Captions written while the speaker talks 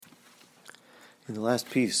In the last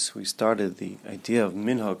piece, we started the idea of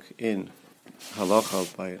minhag in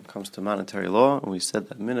halacha when it comes to monetary law, and we said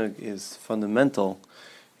that minhag is fundamental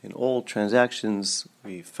in all transactions.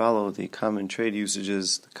 We follow the common trade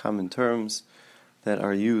usages, the common terms that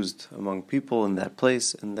are used among people in that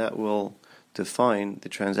place, and that will define the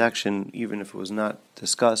transaction even if it was not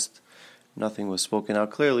discussed. Nothing was spoken out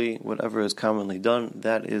clearly. Whatever is commonly done,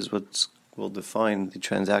 that is what will define the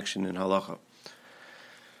transaction in halacha.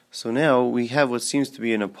 So now we have what seems to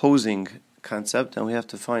be an opposing concept, and we have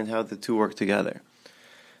to find how the two work together.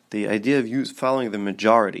 The idea of following the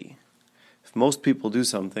majority. If most people do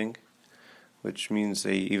something, which means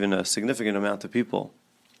even a significant amount of people,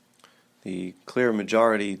 the clear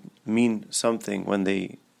majority mean something when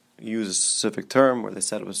they use a specific term or they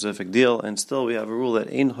set up a specific deal, and still we have a rule that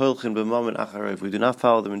ein holchin b'mammon acharev. We do not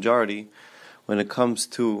follow the majority when it comes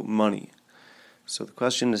to money. So the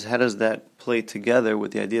question is, how does that play together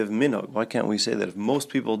with the idea of minhag? Why can't we say that if most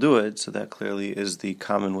people do it, so that clearly is the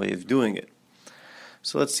common way of doing it?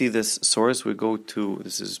 So let's see this source. We go to,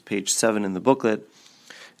 this is page 7 in the booklet.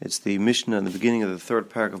 It's the Mishnah in the beginning of the third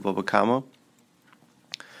parak of Baba Kama.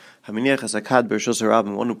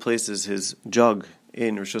 One who places his jug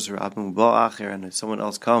in Rosh Hashanah, and if someone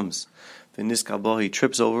else comes, he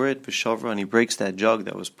trips over it, and he breaks that jug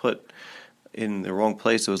that was put in the wrong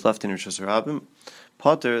place, it was left in Rosh Hashanah.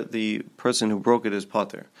 Potter, the person who broke it is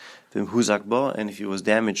Potter. And if he was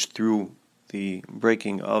damaged through the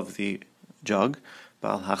breaking of the jug,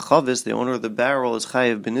 Baal HaChavis, the owner of the barrel, is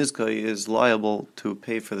Chayev Benizkai, is liable to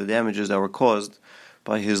pay for the damages that were caused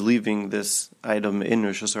by his leaving this item in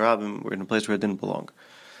Rosh Hashanah, or in a place where it didn't belong.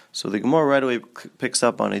 So the Gemara right away picks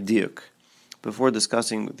up on a diuk. Before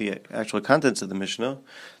discussing the actual contents of the Mishnah,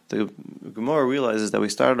 the Gemara realizes that we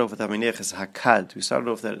started off with Amineches Hakad. We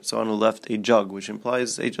started off that someone who left a jug, which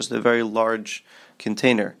implies just a very large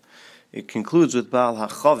container. It concludes with Baal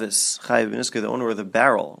HaChavis, Chayev Benizkai, the owner of the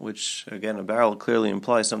barrel, which, again, a barrel clearly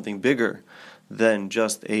implies something bigger than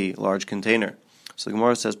just a large container. So the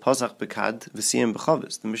Gemara says, Pasach Bekad V'siyim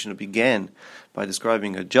B'chavis. The Mishnah began by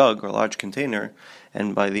describing a jug or a large container,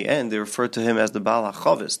 and by the end they refer to him as the Baal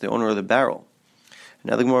HaChavis, the owner of the barrel.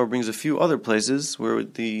 Now the Gemara brings a few other places where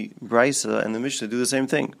the Brisa and the Mishnah do the same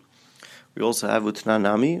thing. We also have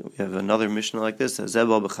Utnanami. We have another Mishnah like this.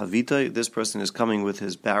 Zebal b'chavita. This person is coming with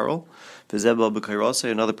his barrel. Zebal b'kairase.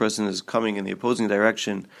 Another person is coming in the opposing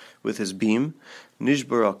direction with his beam.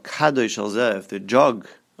 Nishbara kadoy shalzeh. If the jug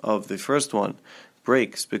of the first one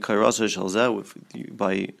breaks b'kairase shalzeh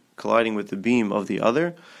by colliding with the beam of the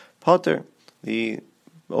other, Potter. The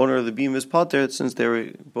owner of the beam is Potter, since they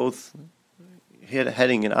were both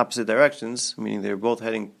heading in opposite directions, meaning they're both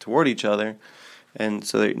heading toward each other, and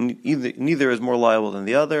so neither is more liable than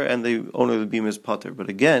the other, and the owner of the beam is Potter. But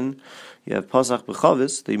again, you have Pasach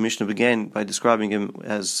B'chavis. The Mishnah began by describing him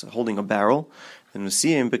as holding a barrel, and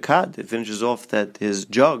Mesiyim Bekad, it finishes off that his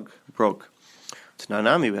jug broke.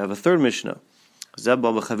 Tananami, we have a third Mishnah.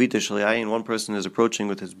 Zebba b'chavita shel yayin. One person is approaching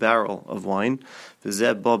with his barrel of wine.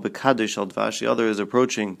 V'zebba b'kadosh shel dvash. The other is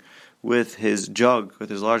approaching with his jug, with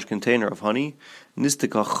his large container of honey.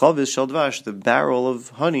 Nistika chavis shel dvash. The barrel of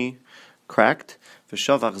honey cracked.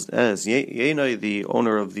 V'shavach ez yenoi. The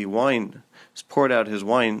owner of the wine poured out his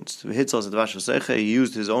wine. Hitzal dvash v'seche. He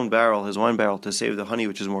used his own barrel, his wine barrel, to save the honey,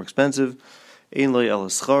 which is more expensive. Ein lo el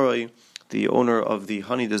escharoi. The owner of the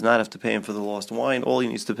honey does not have to pay him for the lost wine. All he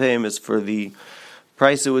needs to pay him is for the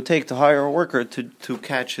price it would take to hire a worker to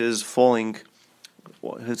catch his falling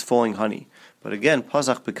honey. But again,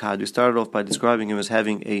 Pasach Bekad, we started off by describing him as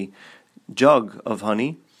having a jug of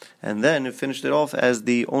honey, and then it finished it off as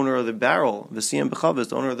the owner of the barrel, V'siyam B'chavis,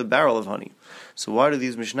 the owner of the barrel of honey. So why do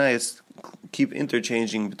these Mishnayos keep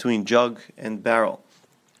interchanging between jug and barrel?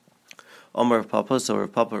 Omar of Papa, so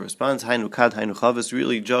Rav Papa responds, Hainu Kad, Hainu Chavis,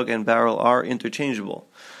 really jug and barrel are interchangeable.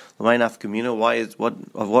 Why is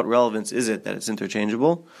what relevance is it that it's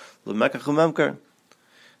interchangeable? The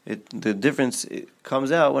difference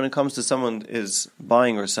comes out when it comes to someone is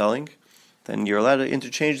buying or selling. Then you're allowed to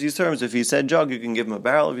interchange these terms. If he said jug, you can give him a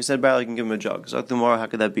barrel. If he said barrel, you can give him a jug. So how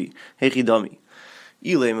could that be? Hechidami.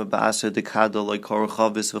 If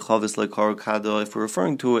we're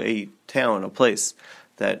referring to a town, a place,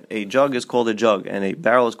 that a jug is called a jug and a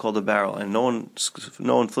barrel is called a barrel, and no one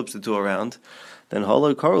flips the two around, then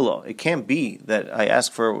halo karula. It can't be that I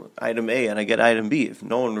ask for item A and I get item B. If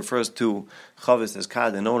no one refers to chavis as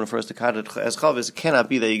kad and no one refers to kad as chavis, it cannot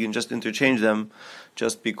be that you can just interchange them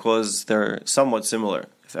just because they're somewhat similar.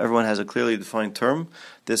 If everyone has a clearly defined term,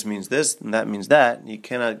 this means this and that means that, you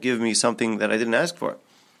cannot give me something that I didn't ask for.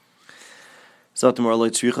 Most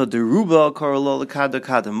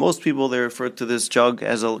people, they refer to this jug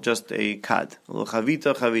as just a kad. When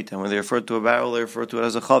they refer to a barrel, they refer to it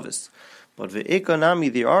as a chavis. But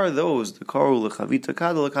ve'ekonami, there are those, the karu lechavita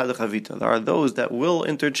kad chavita. There are those that will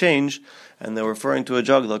interchange, and they're referring to a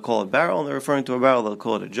jug, they'll call it a barrel, and they're referring to a barrel, they'll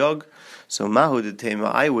call it a jug. So mahu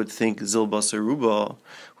detema, I would think zilbasaruba,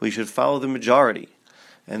 we should follow the majority.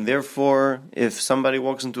 And therefore, if somebody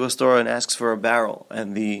walks into a store and asks for a barrel,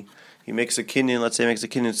 and he makes a kinyan, let's say he makes a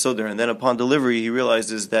kinyan sudar, and then upon delivery he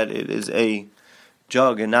realizes that it is a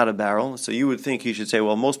jug and not a barrel, so you would think he should say,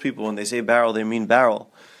 well, most people when they say barrel, they mean barrel.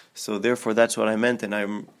 So therefore that's what I meant, and I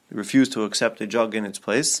refuse to accept a jug in its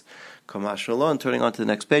place. Kamash Malon, turning on to the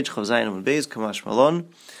next page, Chavzayin Amud Beis, Kamash Malon.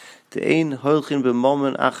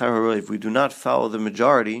 We do not follow the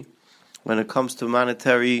majority when it comes to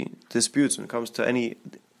monetary disputes, when it comes to anything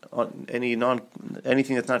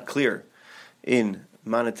that's not clear in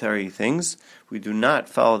monetary things. We do not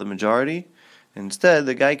follow the majority. Instead,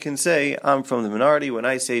 the guy can say, I'm from the minority. When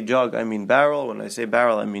I say jug, I mean barrel. When I say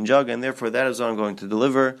barrel, I mean jug. And therefore, that is what I'm going to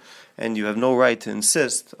deliver. And you have no right to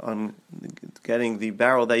insist on getting the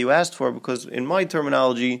barrel that you asked for, because in my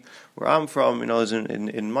terminology, where I'm from,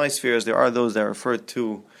 in my spheres, there are those that refer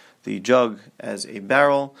to the jug as a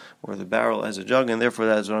barrel, or the barrel as a jug, and therefore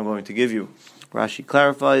that is what I'm going to give you. Rashi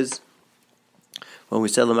clarifies, when we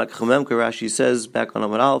said Lamakachememka, Rashi says, back on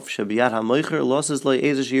Amar Alf, Shabiyat HaMoicher, losses lo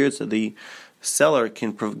ezesh yirtz, so the seller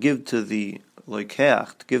can give to the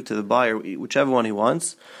loikeach, give to the buyer, whichever one he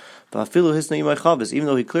wants, even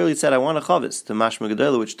though he clearly said, I want a chavis, to mashma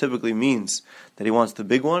gedela, which typically means that he wants the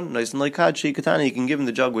big one, he can give him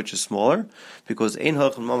the jug which is smaller, because ein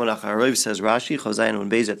hochan mamanach harav, says Rashi, Chazayin and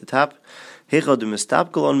Beis at the top, in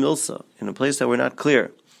a place that we're not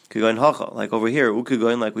clear. Like over here,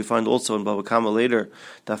 like we find also in Bava Kama later,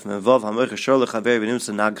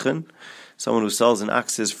 someone who sells an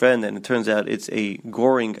ox to his friend, and it turns out it's a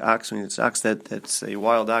goring ox. I mean, it's an ox that's a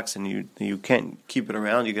wild ox, and you can't keep it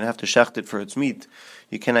around. You're going to have to shecht it for its meat.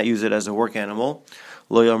 You cannot use it as a work animal.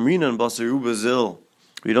 We don't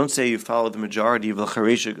say you follow the majority of the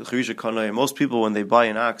charisha kanoi. Most people, when they buy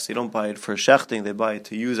an ox, they don't buy it for shechting, they buy it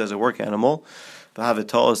to use as a work animal. Have it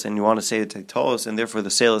tolos, and you want to say it's a tolos, and therefore the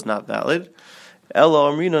sale is not valid.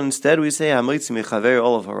 Elo amrina, instead we say hamoitzi mechaver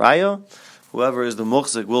olav haraya, whoever is the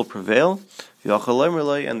muchzik will prevail.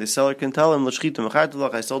 And the seller can tell him, I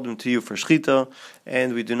sold them to you for shchita,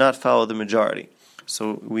 and we do not follow the majority.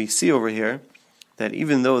 So we see over here that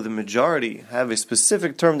even though the majority have a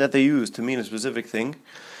specific term that they use to mean a specific thing,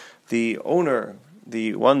 the owner,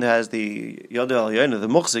 the one that has the yad al yayna, the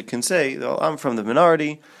muchzik, can say, well, I'm from the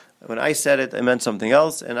minority. When I said it, I meant something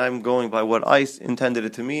else, and I'm going by what I intended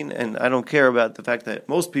it to mean, and I don't care about the fact that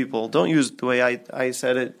most people don't use it the way I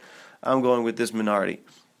said it. I'm going with this minority.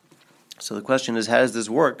 So the question is, how does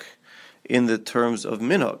this work in the terms of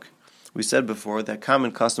minhag? We said before that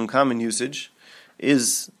common custom, common usage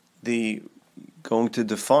is going to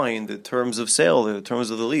define the terms of sale, the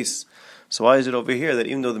terms of the lease. So why is it over here that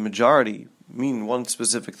even though the majority mean one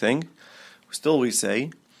specific thing, still we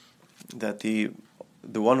say that the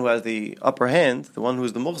one who has the upper hand, the one who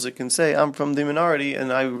is the muhzik, can say, I'm from the minority,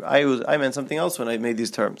 and I meant something else when I made these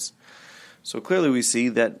terms. So clearly we see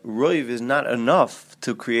that roiv is not enough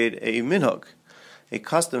to create a minhag. A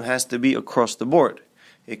custom has to be across the board.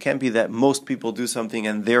 It can't be that most people do something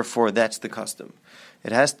and therefore that's the custom.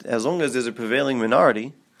 It has to, as long as there's a prevailing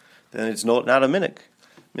minority, then it's not a minhag.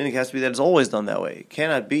 Minhag has to be that it's always done that way. It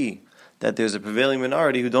cannot be that there's a prevailing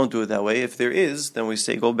minority who don't do it that way. If there is, then we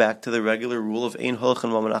say go back to the regular rule of ein holchan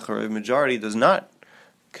mamanach harav. Majority does not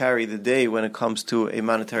carry the day when it comes to a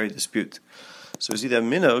monetary dispute. So we see that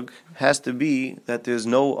minhag has to be that there's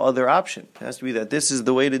no other option. It has to be that this is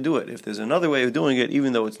the way to do it. If there's another way of doing it,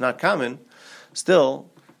 even though it's not common, still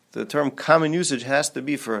the term common usage has to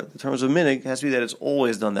be, for the terms of minhag, has to be that it's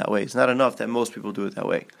always done that way. It's not enough that most people do it that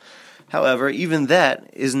way. However, even that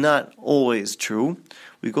is not always true.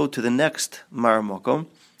 We go to the next Mar Makom,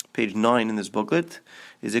 page 9 in this booklet,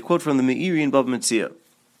 is a quote from the Meiri in Bava Metzia,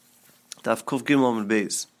 Daf Kuf Gimel Amud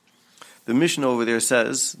Beis. The Mishnah over there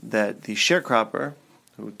says that the sharecropper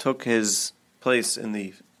who took his place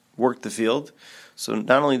in worked the field, so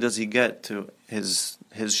not only does he get to his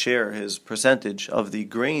share, his percentage of the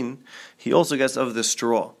grain, he also gets of the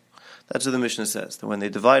straw. That's what the Mishnah says. That when they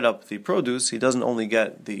divide up the produce, he doesn't only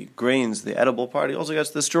get the grains, the edible part, he also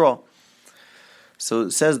gets the straw. So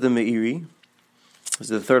it says the Meiri, this is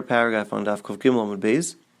the third paragraph on Daf Kuf Gimel Amud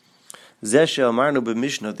Beis,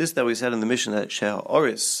 this that we said in the Mishnah, that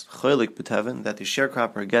she'ha'oris cholik b'tevin, that the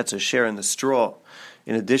sharecropper gets a share in the straw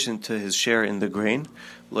in addition to his share in the grain,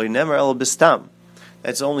 lo nemer el bistam.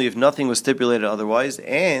 That's only if nothing was stipulated otherwise,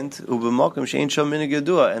 and ubemakom she'ein sham minig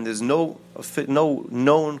yadua, and there's no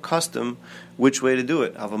known custom which way to do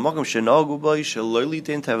it. Havamakom she'nagu b'ay she'lo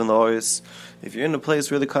litin teven la'aris. If you're in a place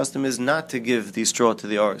where the custom is not to give the straw to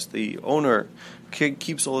the aris, the owner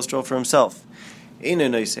keeps all the straw for himself. He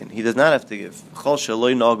does not have to give.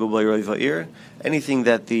 Anything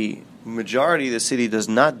that the majority of the city does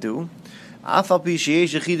not do, even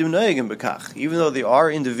though there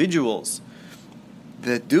are individuals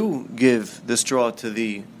that do give the straw to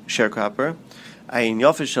the sharecropper,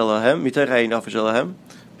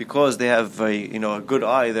 because they have a good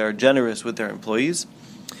eye, they are generous with their employees.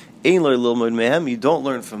 You don't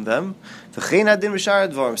learn from them.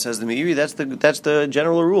 Says the Meiri, that's the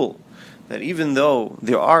general rule. That even though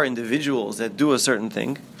there are individuals that do a certain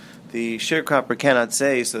thing, the sharecropper cannot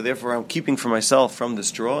say, so therefore I'm keeping for myself from the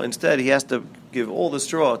straw. Instead, he has to give all the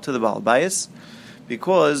straw to the Baal Bayis,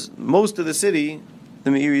 because most of the city,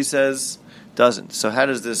 the Meiri says, doesn't. So how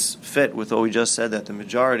does this fit with what we just said, that the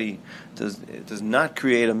majority does not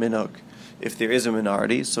create a minhag if there is a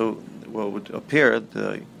minority? So what would appear,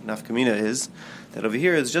 the nafkamina is, that over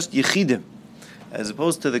here it's just yechidim, as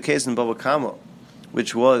opposed to the case in Bava Kama,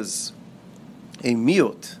 which was a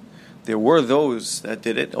miut. There were those that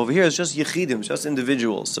did it. Over here it's just yechidim, just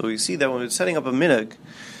individuals. So we see that when we're setting up a minhag,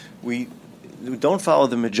 we don't follow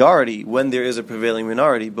the majority when there is a prevailing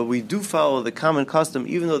minority, but we do follow the common custom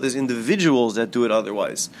even though there's individuals that do it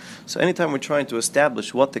otherwise. So anytime we're trying to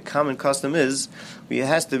establish what the common custom is, it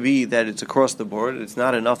has to be that it's across the board. It's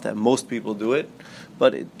not enough that most people do it,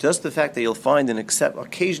 but just the fact that you'll find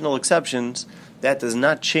occasional exceptions, that does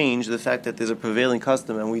not change the fact that there's a prevailing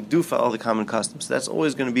custom and we do follow the common custom. So that's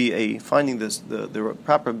always going to be finding the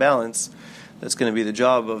proper balance. That's going to be the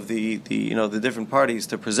job of the different parties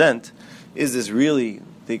to present. Is this really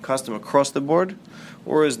the custom across the board,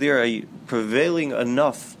 or is there a prevailing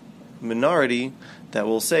enough minority that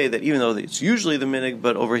will say that even though it's usually the minig,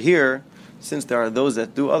 but over here, since there are those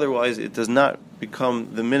that do otherwise, it does not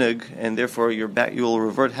become the minig, and therefore you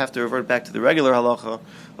will have to revert back to the regular halacha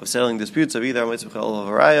of settling disputes of either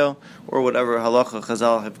mitzvah or whatever halacha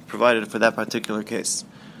Chazal have provided for that particular case.